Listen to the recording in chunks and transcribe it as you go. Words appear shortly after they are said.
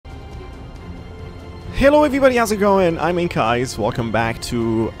Hello everybody, how's it going? I'm InkEyes. Welcome back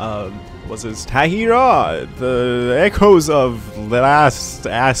to, what's this? Tahira! The echoes of the last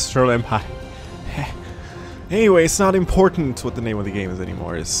Astral Empire. Anyway, it's not important what the name of the game is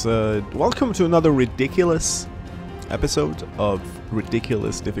anymore. It's, welcome to another ridiculous episode of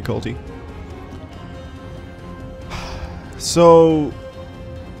ridiculous difficulty. So,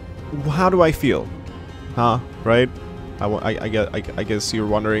 how do I feel? Huh? Right? I guess you're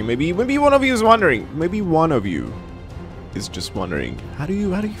wondering. Maybe one of you is wondering. Maybe one of you is just wondering. How do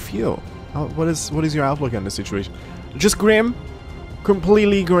you feel? What is your outlook on the situation? Just grim,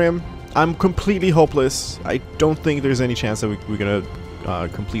 completely grim. I'm completely hopeless. I don't think there's any chance that we're gonna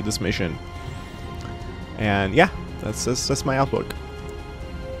complete this mission. And yeah, that's my outlook.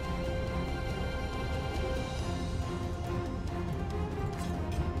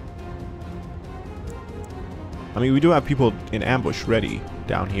 I mean, we do have people in ambush ready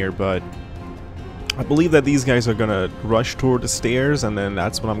down here, but I believe that these guys are gonna rush toward the stairs, and then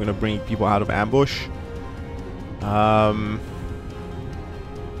that's when I'm gonna bring people out of ambush.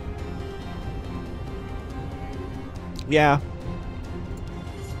 Yeah.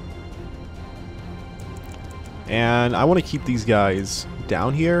 And I want to keep these guys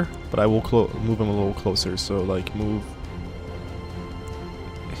down here, but I will move them a little closer. So, like, move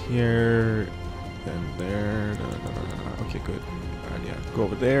here. And there. No. Okay, good. Alright, yeah. Go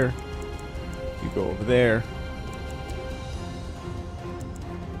over there. You go over there.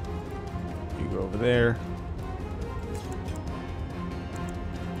 You go over there.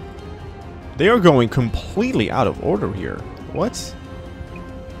 They are going completely out of order here. What?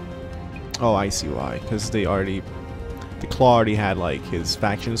 Oh, I see why. Because they already... The Claw already had, like, his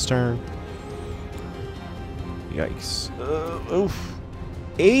faction's turn. Yikes. Oof.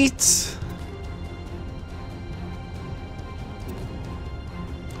 8?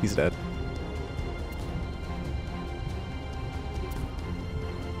 He's dead.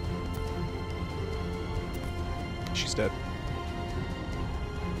 She's dead.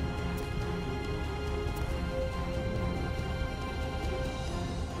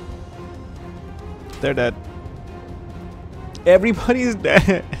 They're dead. Everybody's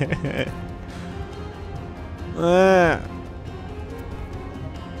dead.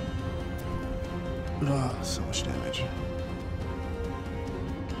 Oh, so much damage.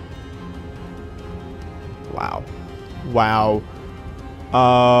 Wow. Wow.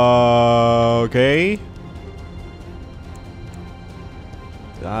 Okay.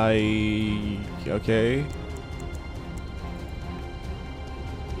 Okay.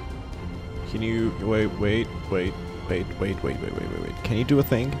 Can you wait. Can you do a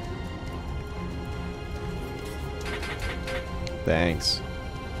thing? Thanks.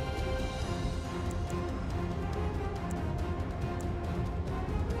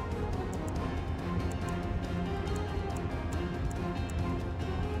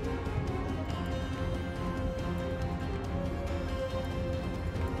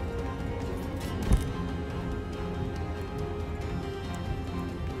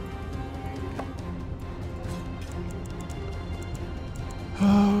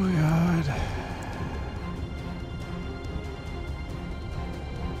 Oh, God.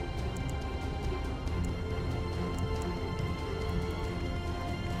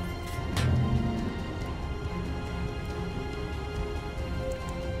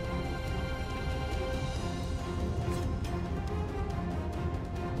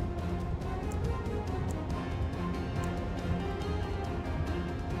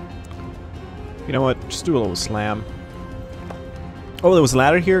 You know what? Just do a little slam. Oh, there was a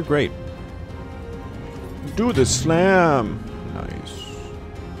ladder here? Great. Do the slam! Nice.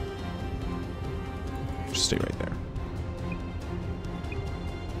 Just stay right there.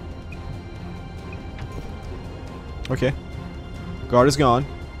 Okay. Guard is gone.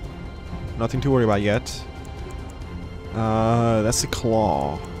 Nothing to worry about yet. That's the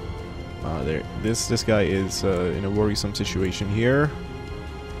Claw. There. This guy is in a worrisome situation here.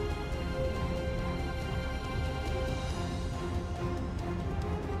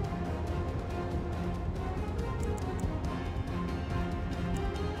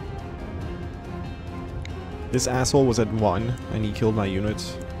 This asshole was at 1, and he killed my unit.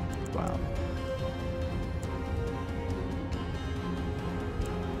 Wow.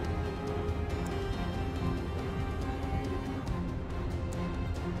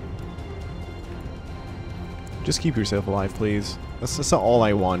 Just keep yourself alive, please. That's all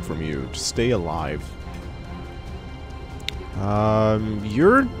I want from you. Just stay alive.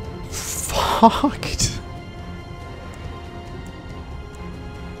 You're fucked.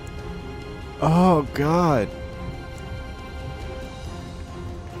 Oh, God.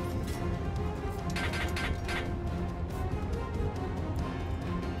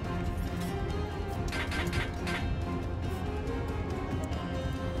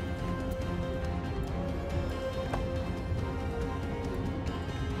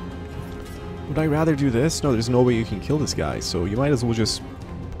 Would I rather do this? No, there's no way you can kill this guy, so you might as well just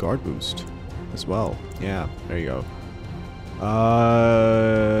guard boost as well. Yeah, there you go.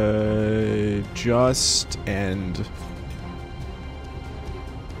 Just end.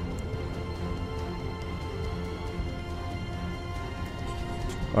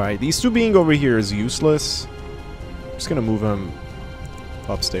 Alright, these two being over here is useless. I'm just gonna move them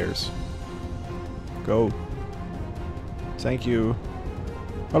upstairs. Go. Thank you.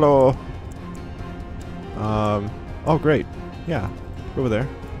 Hello. Oh great. Yeah, go over there.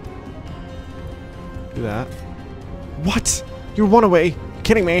 Do that. What? You're one away. You're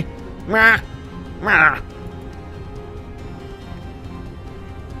kidding me? Mah! Mah!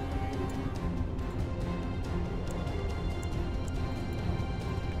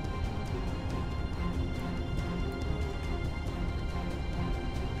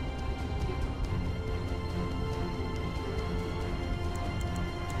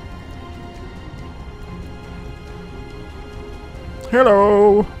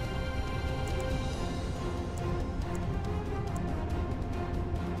 Hello.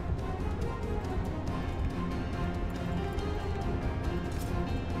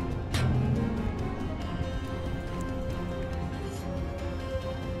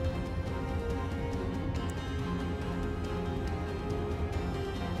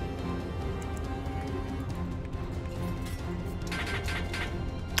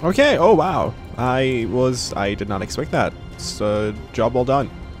 Okay, oh wow. I did not expect that. It's job well done.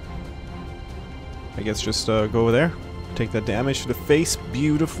 I guess just go over there. Take that damage to the face.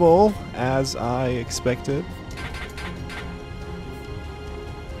 Beautiful, as I expected.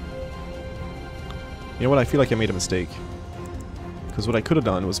 You know what, I feel like I made a mistake. Because what I could have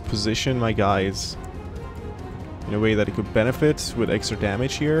done was position my guys in a way that it could benefit with extra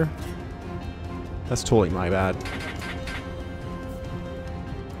damage here. That's totally my bad.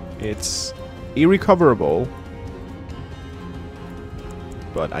 It's irrecoverable,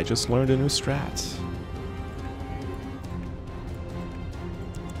 but I just learned a new strat.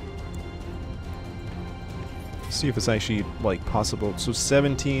 See if it's actually like possible. So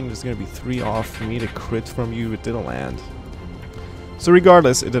 17, there's gonna be 3 off for me to crit from you. It didn't land. So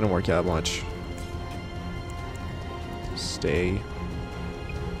regardless, it didn't work out much. Stay.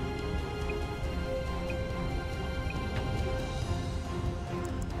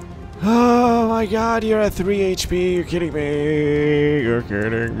 Oh my god, you're at 3 HP. You're kidding me. You're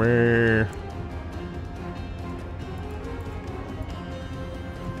kidding me.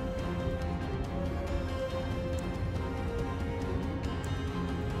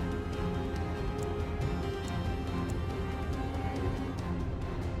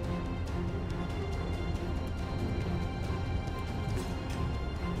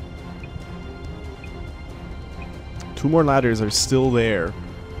 Two more ladders are still there.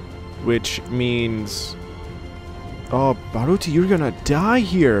 Which means... Oh, Baruti, you're gonna die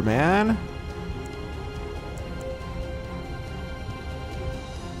here, man!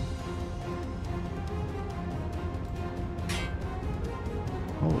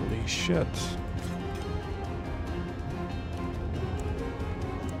 Holy shit.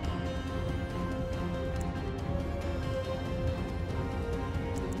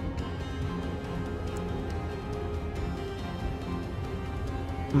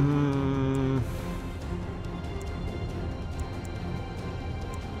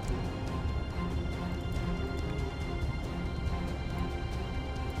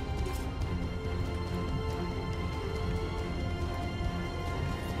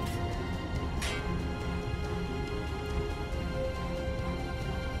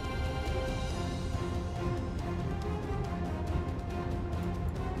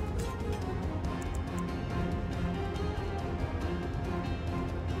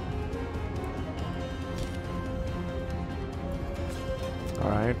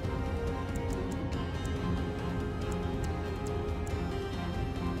 Alright.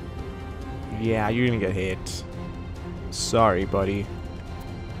 Yeah, you're gonna get hit. Sorry, buddy.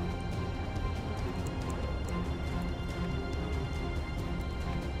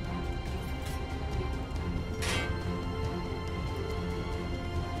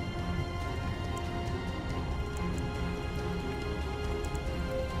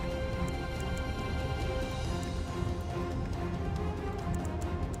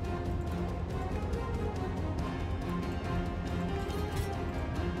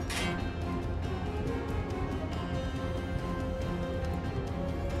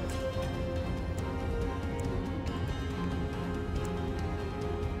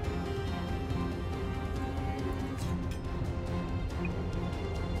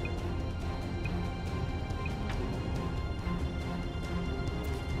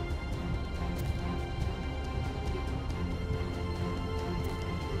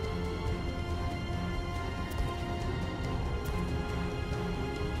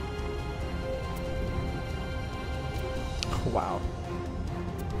 Wow.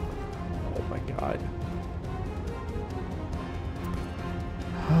 Oh my god.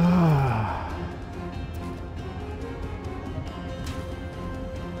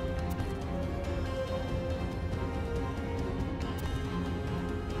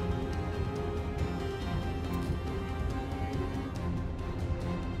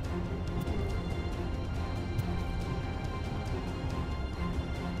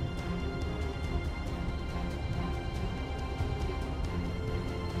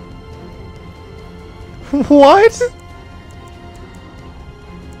 What?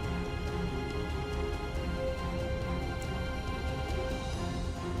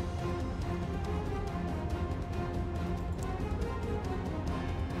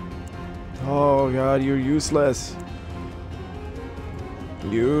 Oh god, you're useless.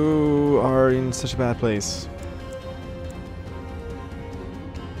 You are in such a bad place.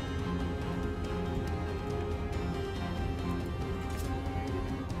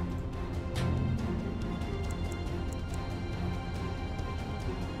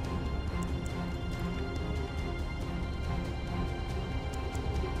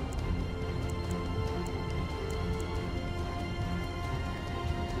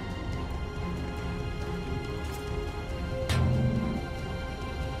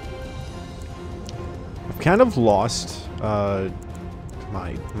 Kind of lost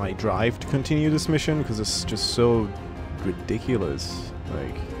my drive to continue this mission because it's just so ridiculous.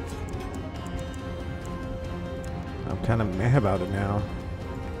 Like, I'm kind of meh about it now.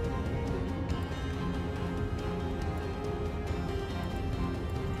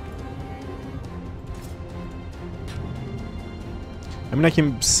 I mean, I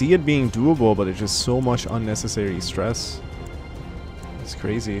can see it being doable, but it's just so much unnecessary stress. It's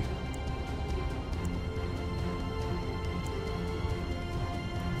crazy.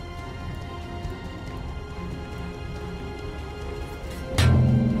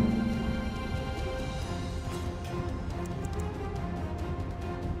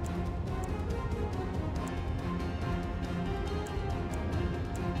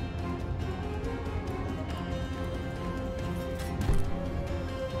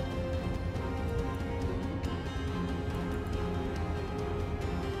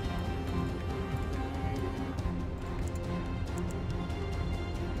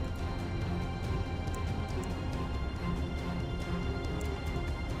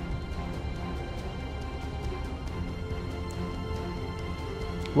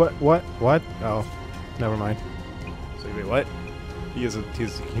 What? Oh, never mind. So wait, what? He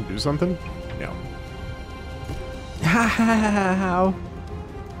can do something? No. How?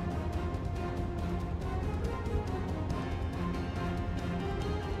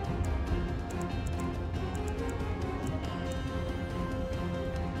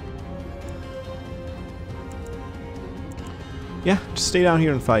 Yeah, just stay down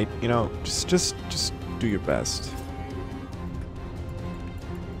here and fight. You know, just do your best.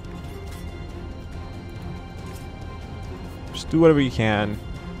 Do whatever you can.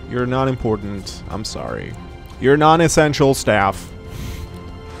 You're not important. I'm sorry. You're non-essential staff.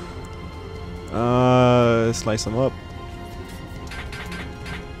 Slice them up.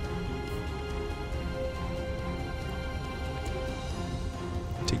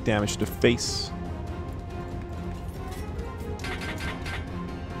 Take damage to the face.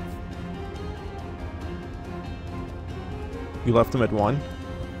 You left them at 1?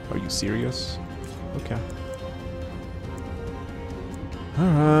 Are you serious? Okay.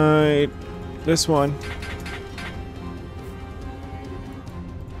 Alright, this one.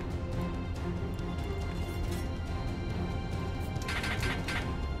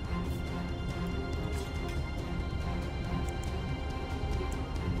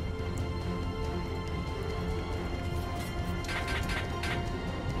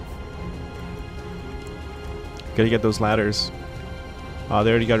 Gotta get those ladders. They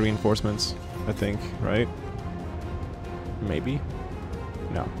already got reinforcements, I think, right? Maybe?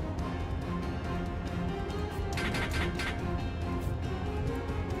 No.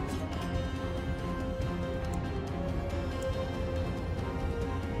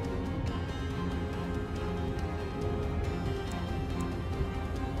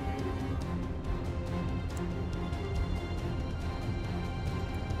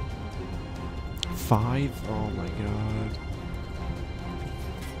 Five? Oh my god.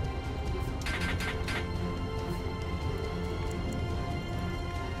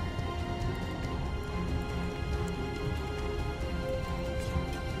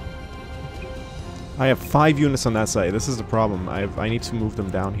 I have 5 units on that side. This is the problem. I need to move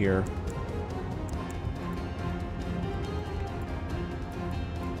them down here.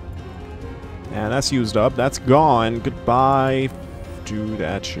 And that's used up. That's gone. Goodbye. Do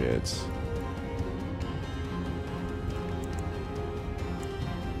that shit.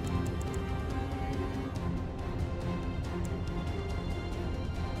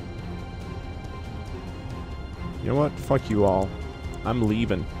 You know what? Fuck you all. I'm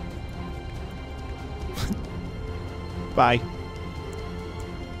leaving. Bye.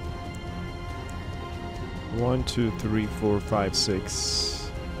 1, 2, 3, 4, 5,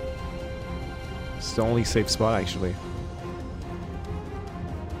 6. It's the only safe spot, actually.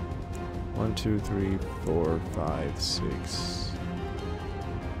 1, 2, 3, 4, 5, 6.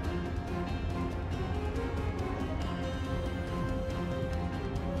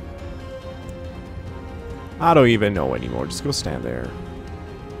 I don't even know anymore. Just go stand there.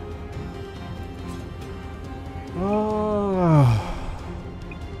 Oh.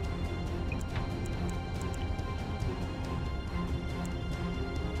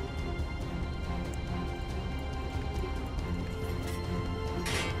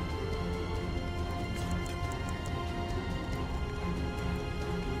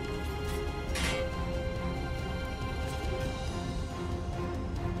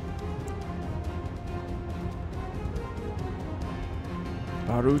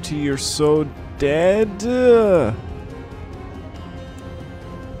 Baruti, you're so dead.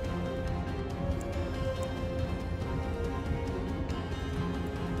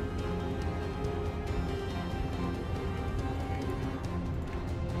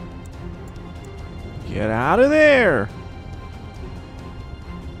 Get out of there.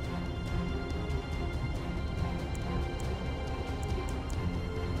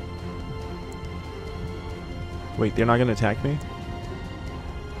 Wait, they're not gonna attack me?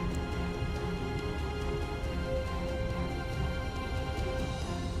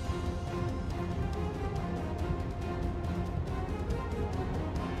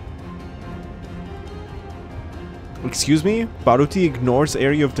 Excuse me? Baruti ignores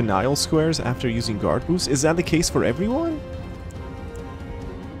area of denial squares after using guard boost? Is that the case for everyone?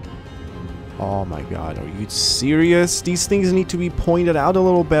 Oh my god, are you serious? These things need to be pointed out a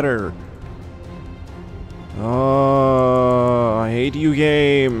little better. Oh, I hate you,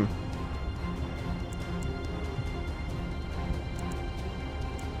 game.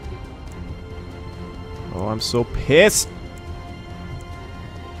 Oh, I'm so pissed.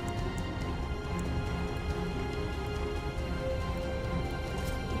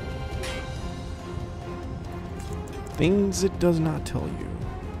 Things it does not tell you.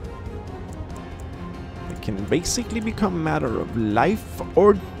 It can basically become a matter of life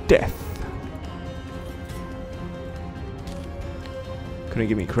or death. Couldn't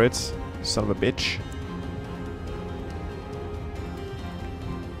give me crits, son of a bitch.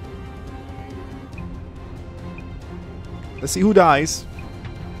 Let's see who dies.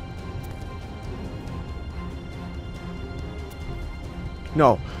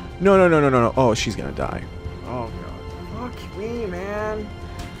 No. No, no, no, no, no, no. Oh, she's gonna die. Oh, God. Fuck me, man.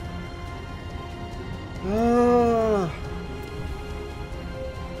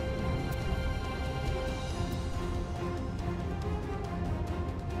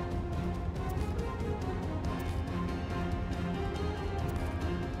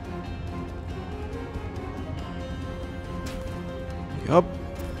 Yup.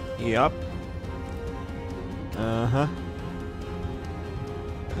 Yup. Uh-huh.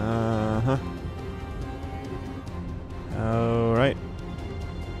 Uh-huh. Alright.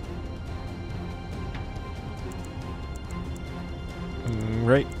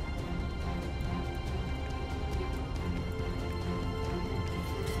 Right.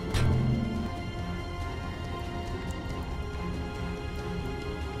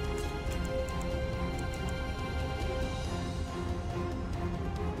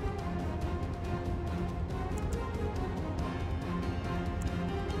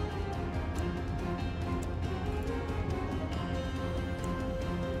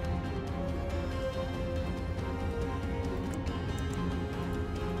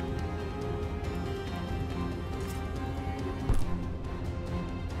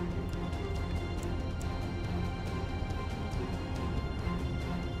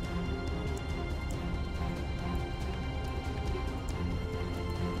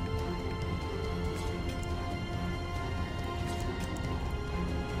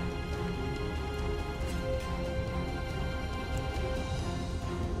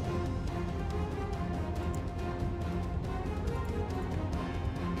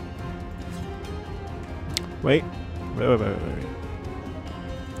 Wait. Wait.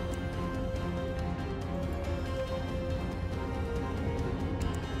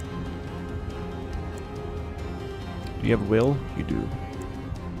 Do you have will? You do.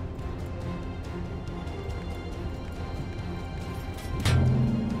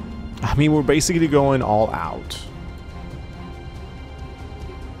 I mean, we're basically going all out.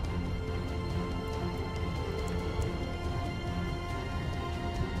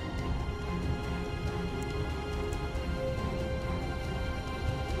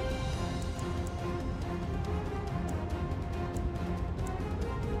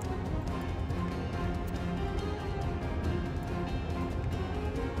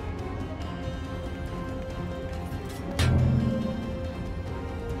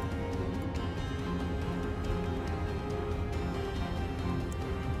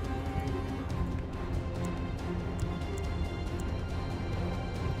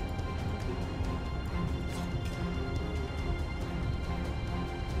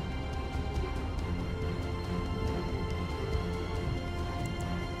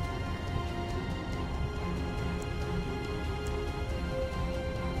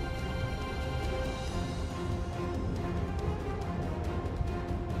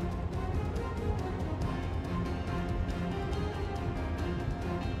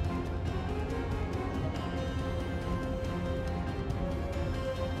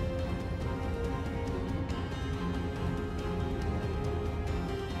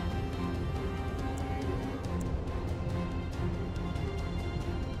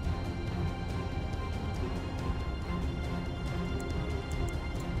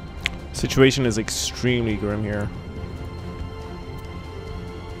 Situation is extremely grim here.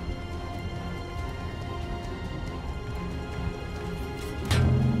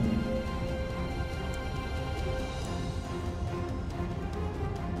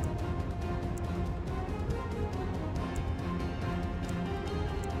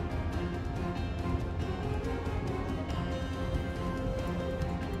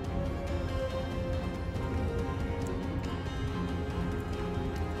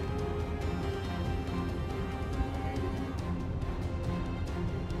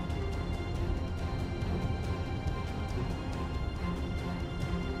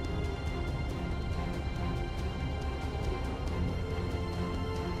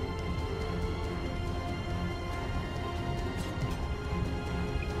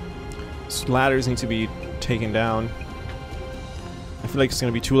 Ladders need to be taken down. I feel like it's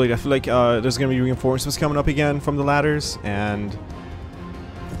gonna be too late. I feel like there's gonna be reinforcements coming up again from the ladders, and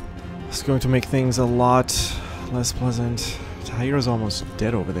it's going to make things a lot less pleasant. Tahira's almost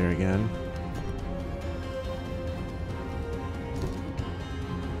dead over there again.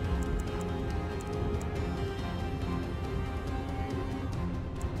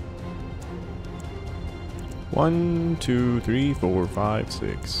 One, two, three, four, five,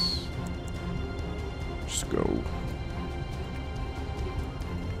 six. Just go.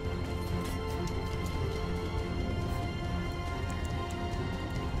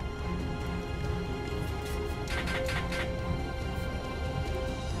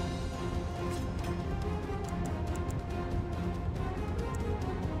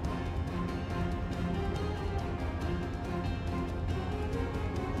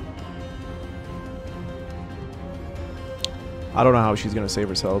 I don't know how she's gonna save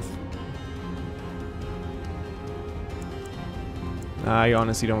herself. I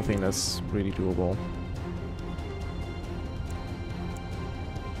honestly don't think that's really doable.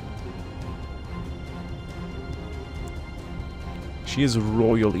 She is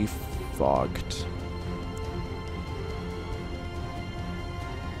royally fucked.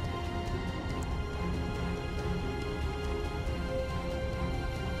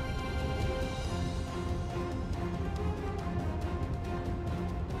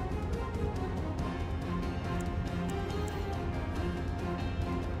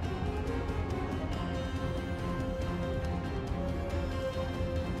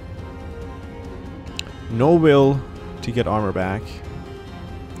 No will to get armor back.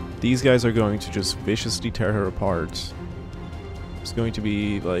 These guys are going to just viciously tear her apart. It's going to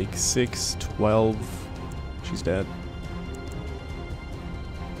be like 6, 12. She's dead.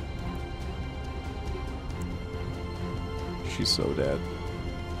 She's so dead.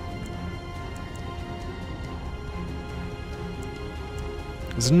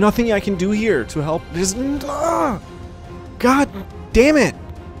 There's nothing I can do here to help. There's God damn it!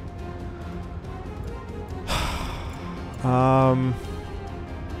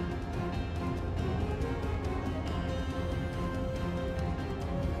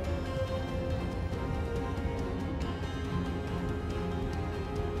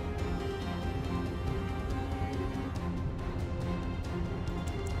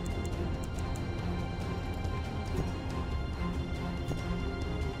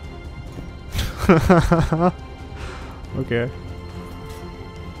 Okay.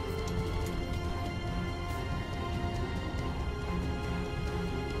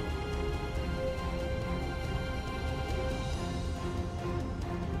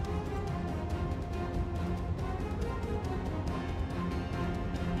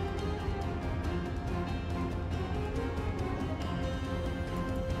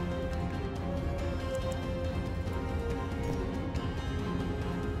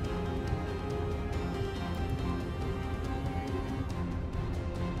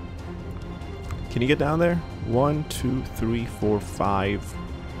 Can you get down there? 1, 2, 3, 4, 5,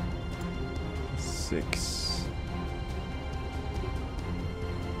 6.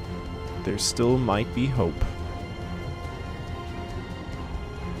 There still might be hope.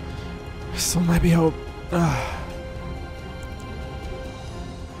 Still might be hope.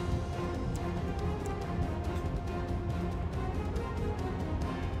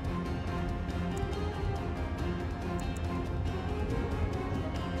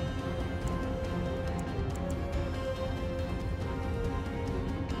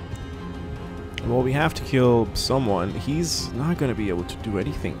 Well, we have to kill someone. He's not going to be able to do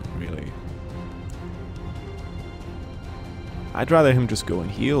anything, really. I'd rather him just go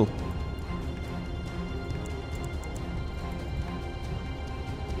and heal.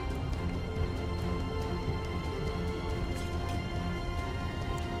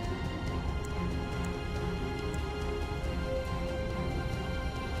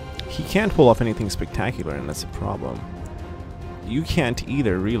 He can't pull off anything spectacular, and that's a problem. You can't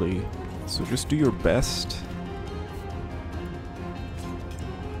either, really. So just do your best.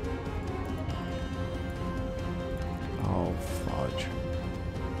 Oh, fudge.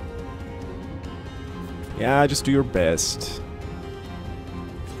 Yeah, just do your best.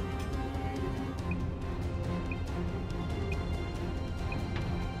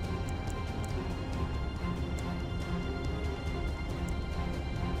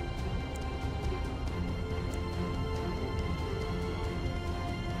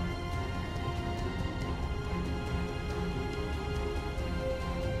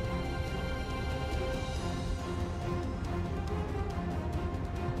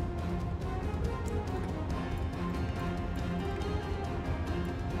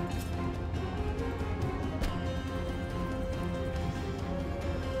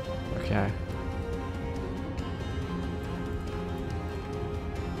 Okay.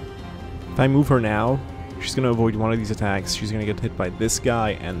 If I move her now, she's going to avoid one of these attacks. She's going to get hit by this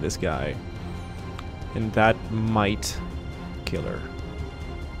guy and this guy. And that might kill her.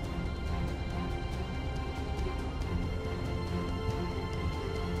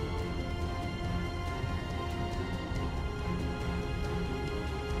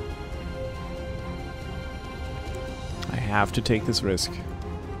 I have to take this risk.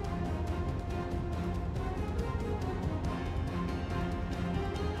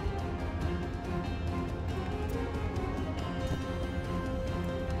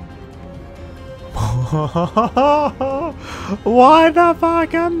 What the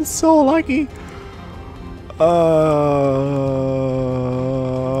fuck? I'm so lucky.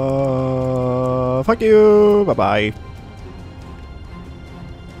 Fuck you. Bye bye.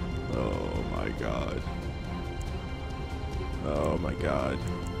 Oh my god. Oh my god.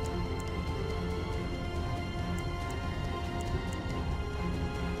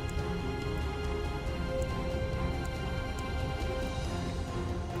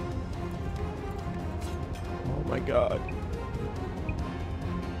 Oh my god.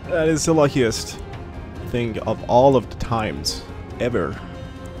 That is the luckiest thing of all of the times ever.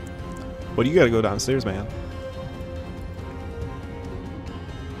 But you gotta go downstairs, man.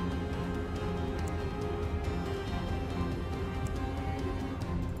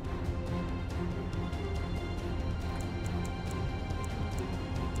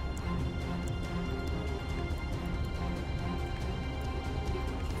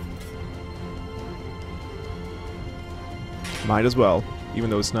 Might as well, even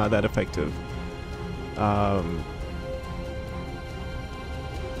though it's not that effective.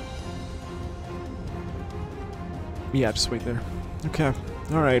 Yeah, just wait there. Okay,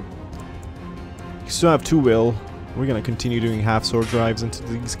 alright. You still have 2 will. We're gonna continue doing half sword drives into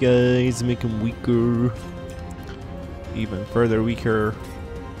these guys, make them weaker. Even further weaker.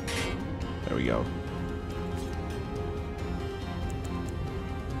 There we go.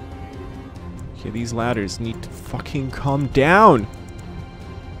 Okay, these ladders need to fucking come down!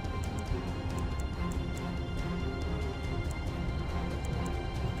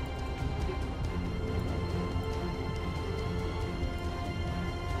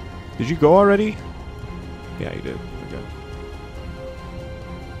 Did you go already? Yeah, you did. Okay.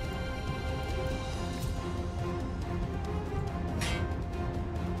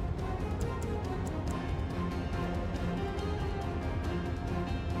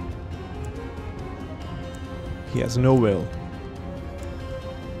 He has no will.